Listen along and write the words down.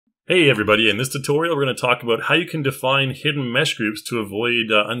Hey everybody, in this tutorial we're going to talk about how you can define hidden mesh groups to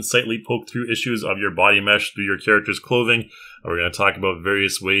avoid unsightly poke-through issues of your body mesh through your character's clothing. We're going to talk about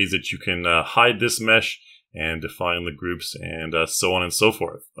various ways that you can hide this mesh and define the groups and so on and so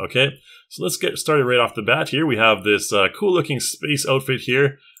forth. Okay, so let's get started right off the bat here. We have this cool looking space outfit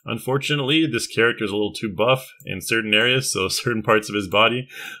here. Unfortunately, this character is a little too buff in certain areas, so certain parts of his body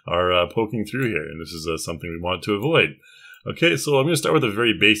are poking through here, and this is something we want to avoid. Okay, so I'm going to start with a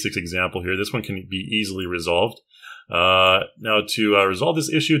very basic example here. This one can be easily resolved. Now, to resolve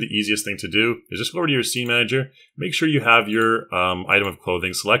this issue, the easiest thing to do is just go over to your scene manager. Make sure you have your item of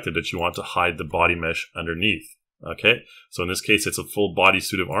clothing selected that you want to hide the body mesh underneath. Okay, so in this case, it's a full body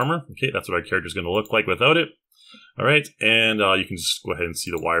suit of armor. Okay, that's what our character is going to look like without it. All right, and you can just go ahead and see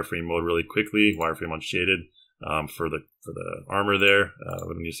the wireframe mode really quickly. Wireframe unshaded for the armor there.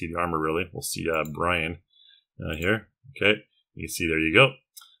 When you see the armor, really, we'll see Brian here. Okay, you can see there you go.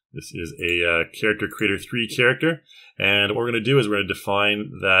 This is a character creator 3 character, and what we're going to do is we're going to define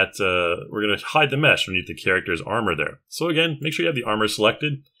that we're going to hide the mesh underneath the character's armor there. So again, make sure you have the armor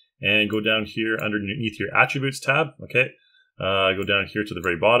selected and go down here underneath your attributes tab. Okay, go down here to the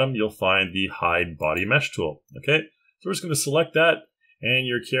very bottom. You'll find the hide body mesh tool. Okay, so we're just going to select that, and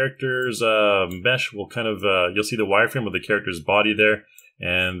your character's mesh will kind of you'll see the wireframe of the character's body there.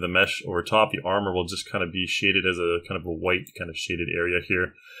 And the mesh over top, the armor will just kind of be shaded as a kind of a white kind of shaded area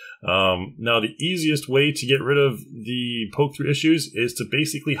here. Now, the easiest way to get rid of the poke-through issues is to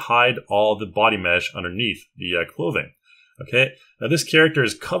basically hide all the body mesh underneath the clothing. Okay, now this character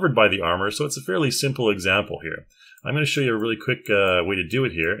is covered by the armor, so it's a fairly simple example here. I'm going to show you a really quick way to do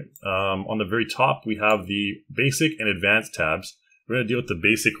it here. On the very top, we have the basic and advanced tabs. We're going to deal with the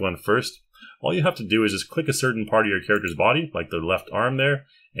basic one first. All you have to do is just click a certain part of your character's body, like the left arm there,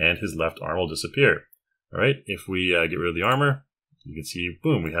 and his left arm will disappear. All right, if we get rid of the armor, you can see,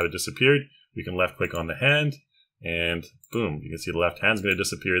 boom, we have it disappeared. We can left click on the hand, and boom, you can see the left hand's going to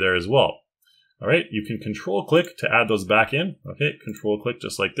disappear there as well. All right, you can control click to add those back in. Okay, control click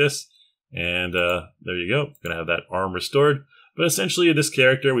just like this, and there you go. Going to have that arm restored. But essentially, this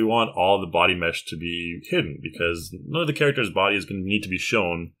character, we want all the body mesh to be hidden because none of the character's body is going to need to be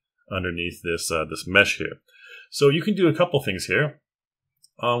shown underneath this this mesh here. So you can do a couple things here.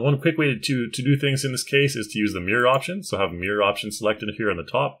 One quick way to do things in this case is to use the mirror option. So have mirror option selected here on the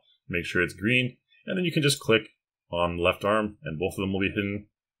top, make sure it's green, and then you can just click on the left arm and both of them will be hidden.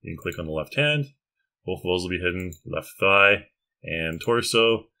 You can click on the left hand, both of those will be hidden, left thigh and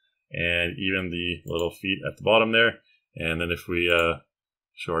torso, and even the little feet at the bottom there. And then if we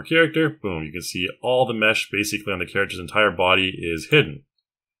show our character, boom, you can see all the mesh basically on the character's entire body is hidden.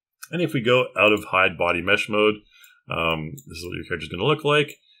 And if we go out of hide body mesh mode, this is what your character is going to look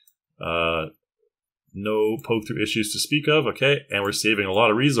like. No poke-through issues to speak of, okay? And we're saving a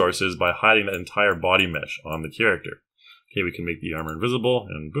lot of resources by hiding that entire body mesh on the character. Okay, we can make the armor invisible,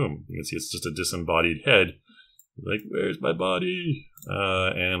 and boom, you can see it's just a disembodied head. Like, where's my body?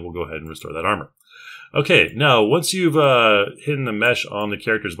 And we'll go ahead and restore that armor. Okay, now, once you've hidden the mesh on the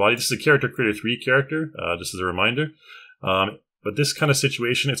character's body, this is a character creator 3 character, just as a reminder. But this kind of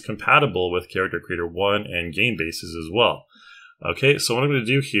situation is compatible with Character Creator 1 and game bases as well. Okay, so what I'm going to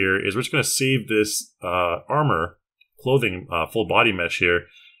do here is we're just going to save this armor, clothing, full body mesh here.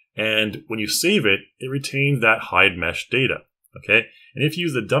 And when you save it, it retains that hide mesh data. Okay, and if you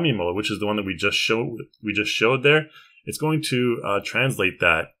use the dummy mode, which is the one that we just showed there, it's going to translate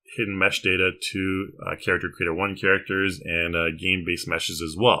that hidden mesh data to Character Creator 1 characters and game-based meshes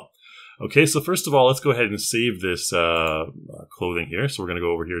as well. Okay, so first of all, let's go ahead and save this clothing here. So we're going to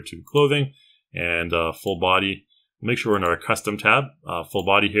go over here to clothing and full body. Make sure we're in our custom tab, full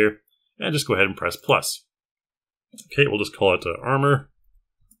body here, and just go ahead and press plus. Okay, we'll just call it armor,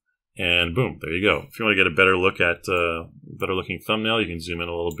 and boom, there you go. If you want to get a better look at better looking thumbnail, you can zoom in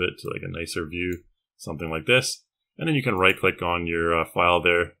a little bit to like a nicer view, something like this, and then you can right click on your file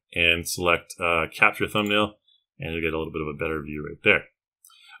there and select capture thumbnail, and you'll get a little bit of a better view right there.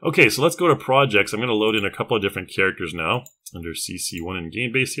 Okay, so let's go to projects. I'm going to load in a couple of different characters now under CC1 in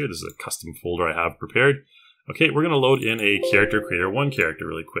game base here. This is a custom folder I have prepared. Okay, we're going to load in a Character Creator 1 character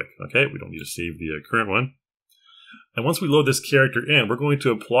really quick. Okay, we don't need to save the current one. And once we load this character in, we're going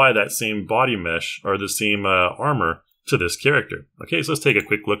to apply that same body mesh or the same armor to this character. Okay, so let's take a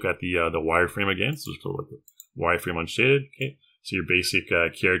quick look at the wireframe again. So just go with the wireframe unshaded. Okay, so your basic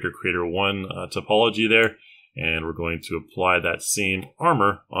Character Creator 1 topology there. And we're going to apply that same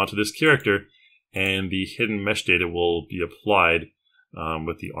armor onto this character, and the hidden mesh data will be applied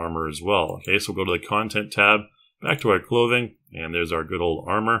with the armor as well. Okay, so we'll go to the content tab, back to our clothing, and there's our good old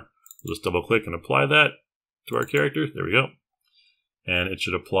armor. We'll just double click and apply that to our character. There we go. and it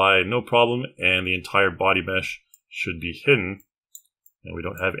should apply no problem, and the entire body mesh should be hidden, and we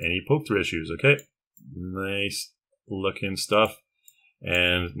don't have any poke through issues. Okay, nice looking stuff.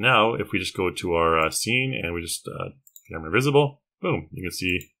 And now if we just go to our scene and we just camera visible, boom, you can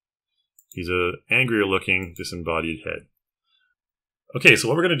see he's an angrier looking disembodied head. Okay, so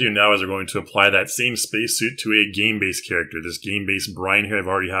what we're going to do now is we're going to apply that same spacesuit to a game-based character. This game-based Brian here,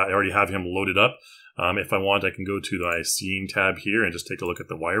 I already have him loaded up. If I want, I can go to the Scene tab here and just take a look at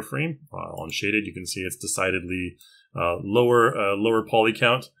the wireframe. On shaded, you can see it's decidedly lower poly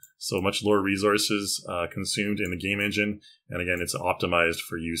count, so much lower resources consumed in the game engine. And again, it's optimized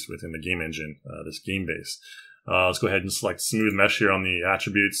for use within the game engine, this game base. Let's go ahead and select Smooth Mesh here on the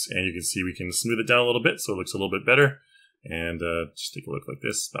attributes, and you can see we can smooth it down a little bit so it looks a little bit better. And just take a look like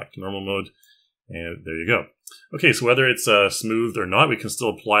this, back to normal mode, and there you go. Okay, so whether it's smoothed or not, we can still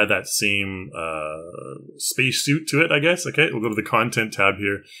apply that same spacesuit to it, I guess. Okay, we'll go to the Content tab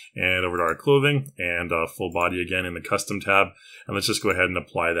here, and over to our Clothing, and Full Body again in the Custom tab, and let's just go ahead and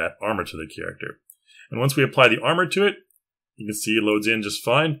apply that armor to the character. And once we apply the armor to it, you can see it loads in just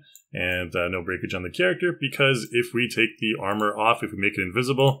fine, and no breakage on the character, because if we take the armor off, if we make it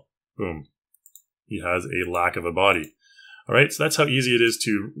invisible, boom, he has a lack of a body. All right, so that's how easy it is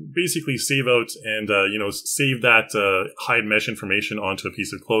to basically save out and save that hide mesh information onto a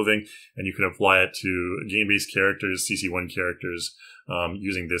piece of clothing, and you can apply it to game-based characters, CC1 characters,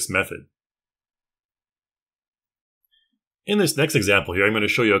 using this method. In this next example here, I'm going to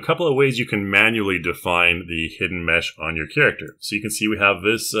show you a couple of ways you can manually define the hidden mesh on your character. So you can see we have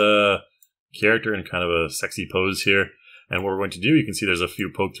this character in kind of a sexy pose here. And what we're going to do, you can see there's a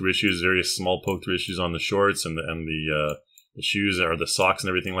few poke-through issues, various small poke-through issues on the shorts and the shoes or the socks and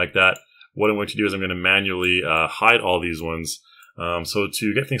everything like that. What I'm going to do is I'm going to manually hide all these ones. So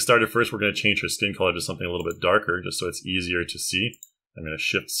to get things started first, we're going to change her skin color to something a little bit darker, just so it's easier to see. I'm going to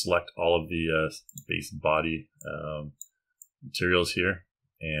shift select all of the base body materials here,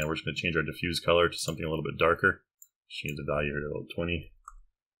 and we're just going to change our diffuse color to something a little bit darker. Change the value here to 20,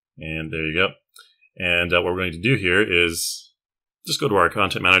 and there you go. And what we're going to do here is just go to our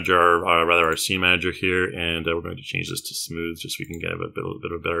content manager, or rather our scene manager here, and we're going to change this to smooth, just so we can get a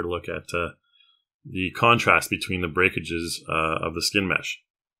bit of a better look at the contrast between the breakages of the skin mesh.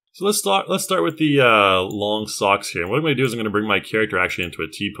 So let's start with the long socks here. And what I'm going to do is I'm going to bring my character actually into a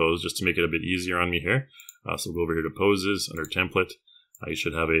T-pose, just to make it a bit easier on me here. So we'll go over here to Poses, under Template. You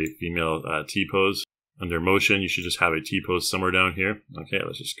should have a female T-pose. Under Motion, you should just have a T-pose somewhere down here. Okay,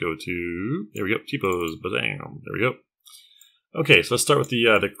 let's just go to, there we go, T-pose, bam, there we go. Okay, so let's start with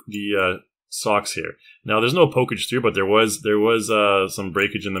the socks here. Now, there's no pokage through, but there was some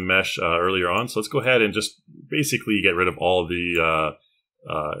breakage in the mesh earlier on. So let's go ahead and just basically get rid of all the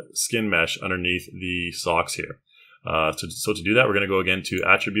skin mesh underneath the socks here. So to do that, we're going to go again to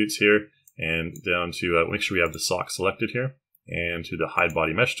Attributes here, and down to make sure we have the sock selected here, and to the Hide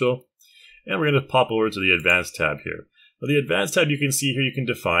Body Mesh tool. And we're going to pop over to the Advanced tab here. Now, the Advanced tab, you can see here, you can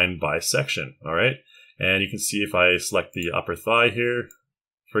define by section, all right? And you can see if I select the upper thigh here,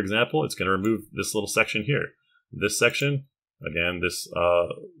 for example, it's going to remove this little section here. This section, again, this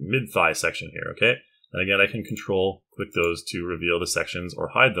mid-thigh section here, okay? And again, I can click those to reveal the sections or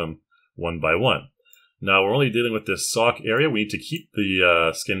hide them one by one. Now, we're only dealing with this sock area. We need to keep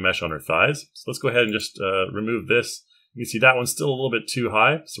the skin mesh on her thighs. So let's go ahead and just remove this. You can see that one's still a little bit too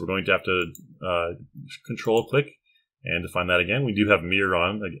high, so we're going to have to Control-click and define that again. We do have mirror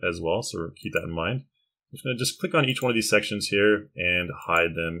on as well, so keep that in mind. I'm just going to click on each one of these sections here and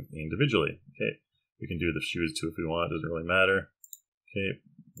hide them individually. Okay, we can do the shoes too if we want. It doesn't really matter. Okay,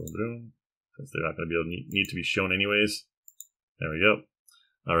 boom, boom, because they're not going to be able to need to be shown anyways. There we go.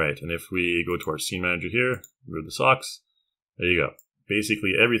 All right, and if we go to our scene manager here, remove the socks. There you go.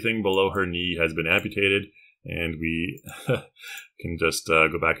 Basically, everything below her knee has been amputated, and we can just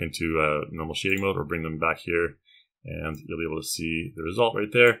go back into normal shading mode or bring them back here, and you'll be able to see the result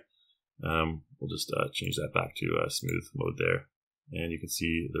right there. We'll just change that back to smooth mode there, and you can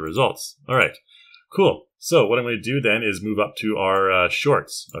see the results. All right, cool. So what I'm going to do then is move up to our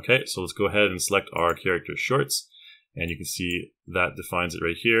shorts. Okay, so let's go ahead and select our character shorts, and you can see that defines it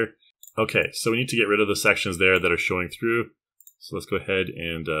right here. Okay, so we need to get rid of the sections there that are showing through. So let's go ahead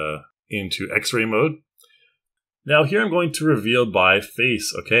and into X-ray mode. Now here I'm going to reveal by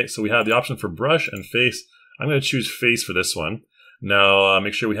face. Okay, so we have the option for brush and face. I'm going to choose face for this one. Now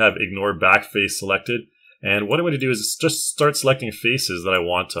make sure we have ignore back face selected. And what I'm going to do is just start selecting faces that I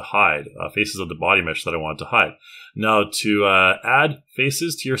want to hide, faces of the body mesh that I want to hide. Now to add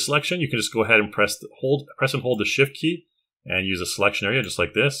faces to your selection, you can just go ahead and press and hold the Shift key and use a selection area just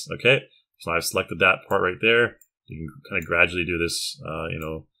like this. Okay, so I've selected that part right there. You can kind of gradually do this,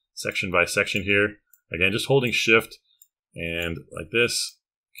 section by section here. Again, just holding Shift and like this.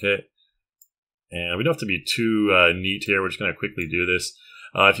 Okay. And we don't have to be too neat here. We're just going to quickly do this.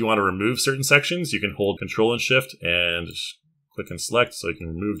 If you want to remove certain sections, you can hold Control and Shift and just click and select, so you can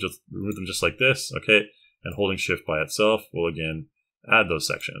remove them just like this. Okay. And holding Shift by itself will again add those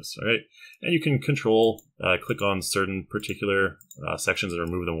sections. All right. And you can click on certain particular sections and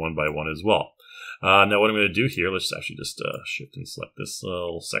remove them one by one as well. Now what I'm going to do here, let's actually just Shift and select this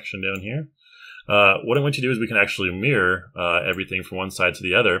little section down here. What I'm going to do is we can actually mirror everything from one side to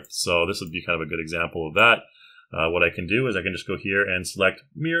the other. So this would be kind of a good example of that. What I can do is I can just go here and select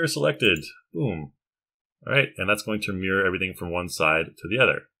Mirror Selected. Boom. All right. And that's going to mirror everything from one side to the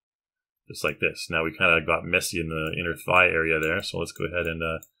other. Just like this. Now we kind of got messy in the inner thigh area there. So let's go ahead and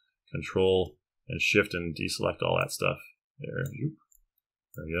Control and Shift and deselect all that stuff. There.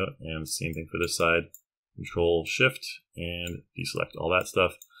 There we go. And same thing for this side. Control, Shift, and deselect all that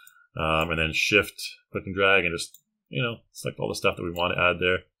stuff. And then Shift, click and drag, and just, select all the stuff that we want to add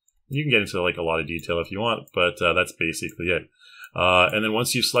there. You can get into like a lot of detail if you want, but that's basically it. And then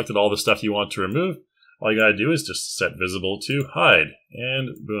once you've selected all the stuff you want to remove, all you gotta do is just set visible to hide,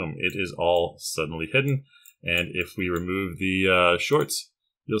 and boom, it is all suddenly hidden. And if we remove the shorts,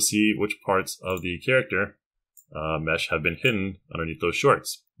 you'll see which parts of the character mesh have been hidden underneath those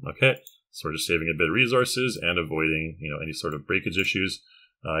shorts. Okay, so we're just saving a bit of resources and avoiding any sort of breakage issues.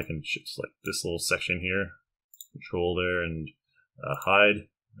 I can select this little section here, Control there, and hide.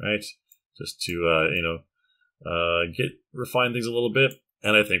 Right, just to refine things a little bit,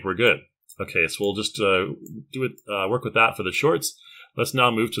 and I think we're good. Okay, so we'll just work with that for the shorts. Let's now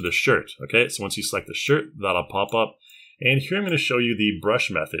move to the shirt. Okay, so once you select the shirt, that'll pop up. And here I'm going to show you the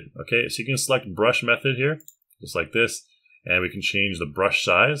brush method. Okay, so you can select brush method here, just like this. And we can change the brush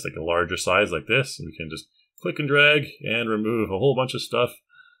size, like a larger size like this. And we can just click and drag and remove a whole bunch of stuff.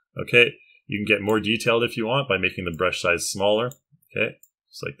 Okay, you can get more detailed if you want by making the brush size smaller. Okay,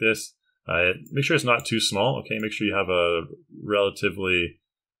 just like this. Make sure it's not too small. Okay, make sure you have a relatively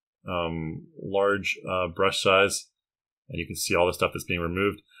large brush size, and you can see all the stuff that's being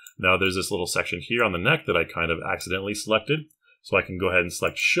removed. Now there's this little section here on the neck that I kind of accidentally selected, so I can go ahead and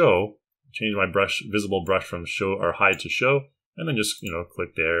select Show, change my visible brush from Show or Hide to Show, and then just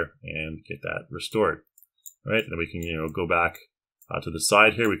click there and get that restored. All right, then we can go back to the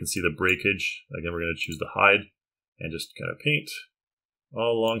side here. We can see the breakage. Again, we're going to choose the Hide and just kind of paint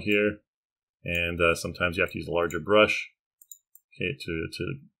all along here, and sometimes you have to use a larger brush, okay, to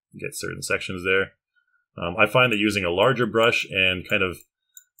get certain sections there. I find that using a larger brush and kind of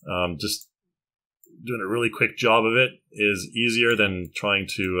just doing a really quick job of it is easier than trying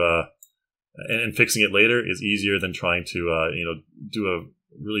to, and fixing it later is easier than trying to, do a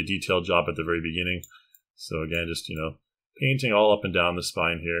really detailed job at the very beginning. So again, just, painting all up and down the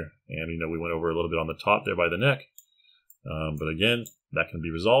spine here. And, we went over a little bit on the top there by the neck. But again, that can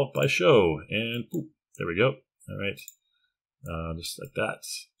be resolved by Show, and boop, there we go. All right. Just like that.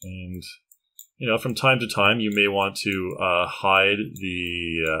 And, from time to time, you may want to hide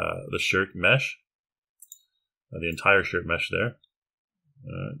the shirt mesh, the entire shirt mesh there,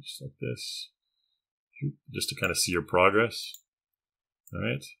 just like this, just to kind of see your progress. All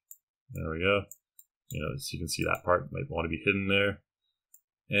right, there we go. So you can see that part might want to be hidden there.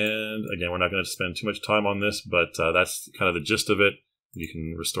 And again, we're not going to spend too much time on this, but that's kind of the gist of it. You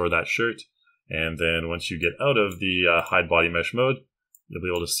can restore that shirt. And then once you get out of the hide body mesh mode, you'll be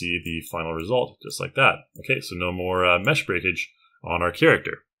able to see the final result just like that. Okay, so no more mesh breakage on our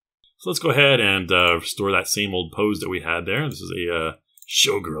character. So let's go ahead and restore that same old pose that we had there. This is a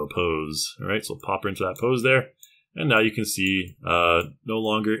showgirl pose. All right, so we'll pop her into that pose there. And now you can see no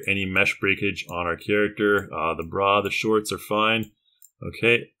longer any mesh breakage on our character. The bra, the shorts are fine.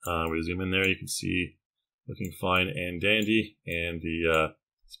 Okay, we zoom in there. You can see looking fine and dandy. And the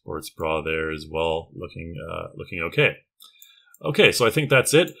sports bra there as well, looking okay. Okay, so I think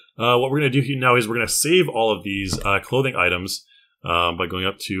that's it. What we're going to do here now is we're going to save all of these clothing items by going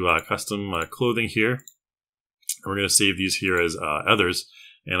up to custom clothing here. And we're going to save these here as others.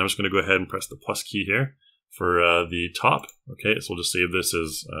 And I'm just going to go ahead and press the plus key here for the top. Okay, so we'll just save this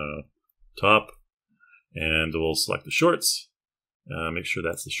as top. And we'll select the shorts. Make sure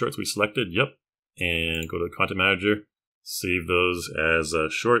that's the shorts we selected. Yep. And go to the content manager. Save those as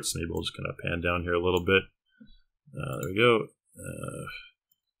shorts. Maybe we'll just kind of pan down here a little bit. There we go.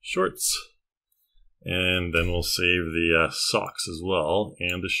 Shorts. And then we'll save the socks as well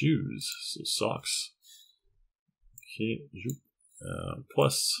and the shoes. So socks. Okay.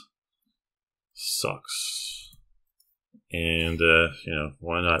 Plus socks. And,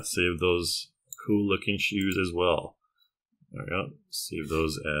 why not save those cool looking shoes as well. There we go. Save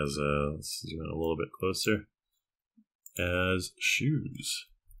those as, let's zoom in a little bit closer, as shoes.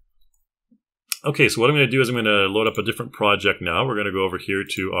 Okay, so what I'm going to do is I'm going to load up a different project now. We're going to go over here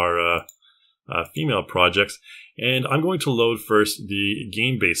to our female projects, and I'm going to load first the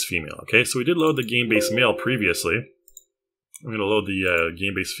game-based female. Okay, so we did load the game-based male previously. I'm going to load the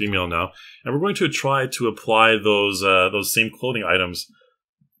game-based female now, and we're going to try to apply those same clothing items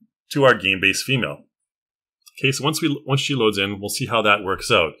to our game-based female. Okay, so once she loads in, we'll see how that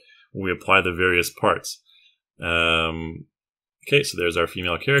works out when we apply the various parts. Okay, so there's our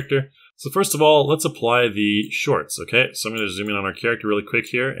female character. So first of all, let's apply the shorts, okay? So I'm going to zoom in on our character really quick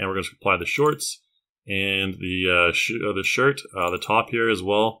here, and we're going to apply the shorts and the shirt, the top here as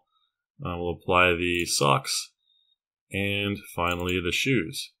well. We'll apply the socks, and finally the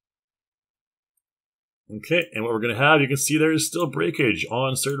shoes. Okay, and what we're going to have, you can see there is still breakage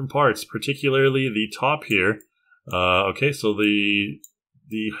on certain parts, particularly the top here. Okay, so the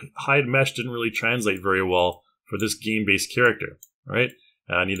hide mesh didn't really translate very well for this game-based character, right?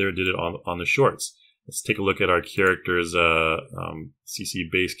 Neither did it on the shorts. Let's take a look at our characters, CC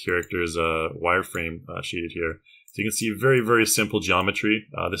base characters wireframe shaded here. So you can see very, very simple geometry.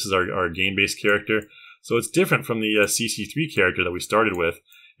 This is our game-based character. So it's different from the CC3 character that we started with.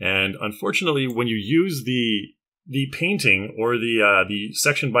 And unfortunately, when you use the painting or the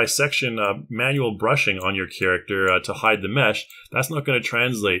section by section manual brushing on your character to hide the mesh, that's not going to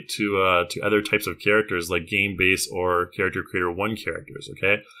translate to other types of characters like game base or character creator 1 characters.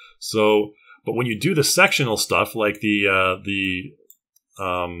 Okay, so but when you do the sectional stuff like the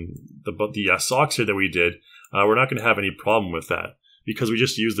socks here that we did, we're not going to have any problem with that because we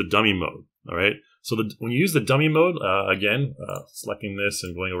just use the dummy mode. All right, so when you use the dummy mode, again, selecting this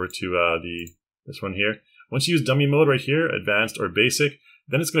and going over to this one here. Once you use dummy mode right here, advanced or basic,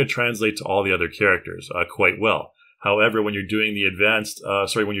 then it's going to translate to all the other characters quite well. However, when you're doing the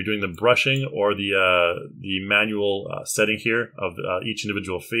when you're doing the brushing or the manual setting here of each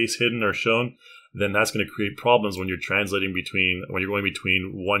individual face hidden or shown, then that's going to create problems when you're translating when you're going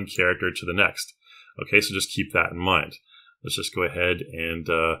between one character to the next. Okay, so just keep that in mind. Let's just go ahead and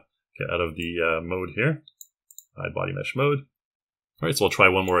get out of the mode here, hide body mesh mode. All right, so I'll try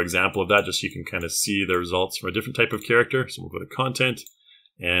one more example of that just so you can kind of see the results from a different type of character. So we'll go to content,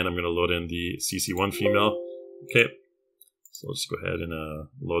 and I'm going to load in the CC1 female. Okay, so let's go ahead and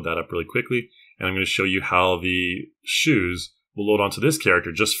load that up really quickly. And I'm going to show you how the shoes will load onto this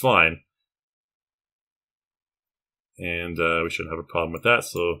character just fine. And we shouldn't have a problem with that.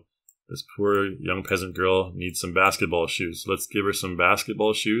 So this poor young peasant girl needs some basketball shoes. So let's give her some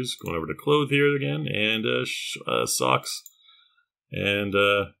basketball shoes. Going over to clothes here again, and socks. And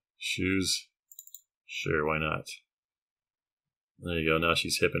shoes, sure, why not? There you go, now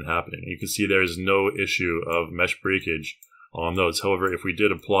she's hip and happening. You can see there is no issue of mesh breakage on those. However, if we did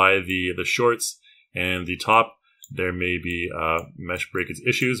apply the shorts and the top, there may be mesh breakage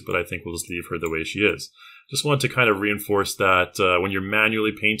issues, but I think we'll just leave her the way she is. Just wanted to kind of reinforce that when you're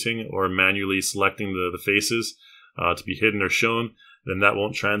manually painting or manually selecting the faces to be hidden or shown, then that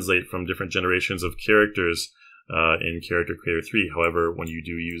won't translate from different generations of characters in Character Creator 3. However, when you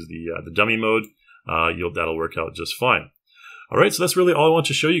do use the dummy mode, that'll work out just fine. All right, so that's really all I want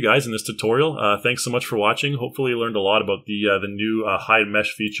to show you guys in this tutorial. Thanks so much for watching. Hopefully you learned a lot about the new hide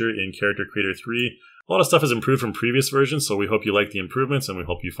mesh feature in Character Creator 3. A lot of stuff has improved from previous versions, so we hope you like the improvements, and we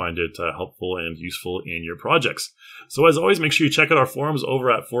hope you find it helpful and useful in your projects. So as always, make sure you check out our forums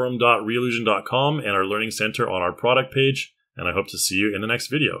over at forum.reallusion.com and our Learning Center on our product page, and I hope to see you in the next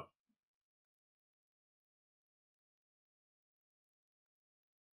video.